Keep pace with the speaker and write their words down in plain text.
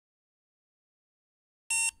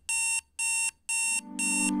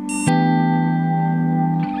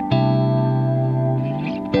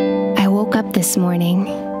this morning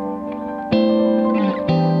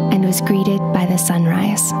and was greeted by the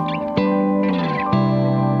sunrise.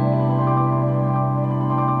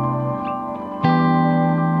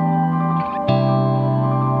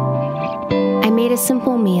 I made a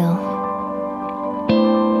simple meal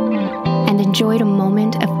and enjoyed a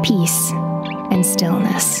moment of peace and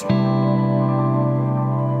stillness.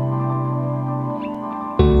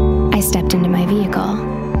 I stepped into my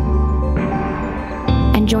vehicle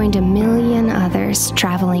and joined a million others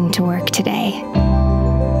traveling to work today.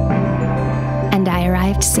 And I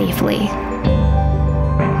arrived safely.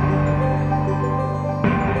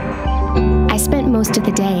 I spent most of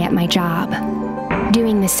the day at my job,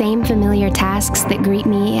 doing the same familiar tasks that greet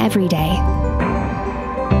me every day.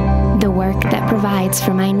 The work that provides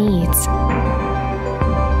for my needs.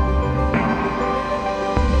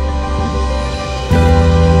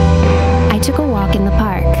 I took a walk in the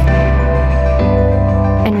park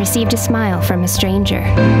and received a smile from a stranger.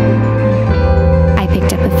 I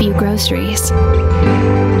picked up a few groceries.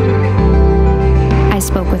 I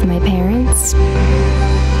spoke with my parents,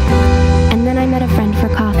 and then I met a friend for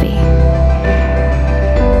coffee.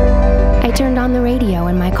 I turned on the radio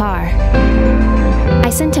in my car. I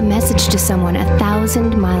sent a message to someone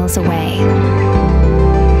 1,000 miles away.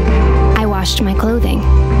 I washed my clothing.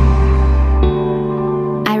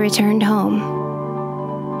 I returned home.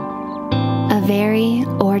 A very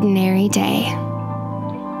ordinary day.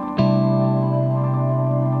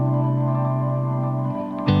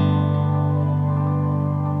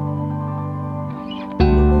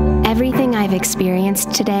 Everything I've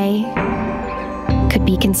experienced today could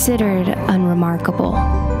be considered unremarkable,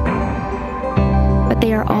 but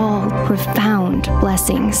they are all profound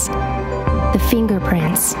blessings, the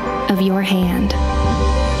fingerprints of your hand.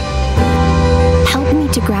 Help me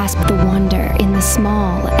to grasp the wonder in the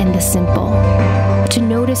small and the simple, to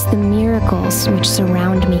notice the miracles which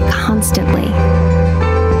surround me constantly,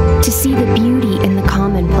 to see the beauty in the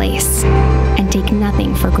commonplace and take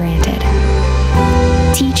nothing for granted.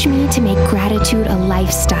 Teach me to make gratitude a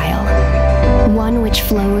lifestyle, one which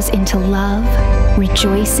flows into love,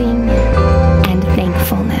 rejoicing,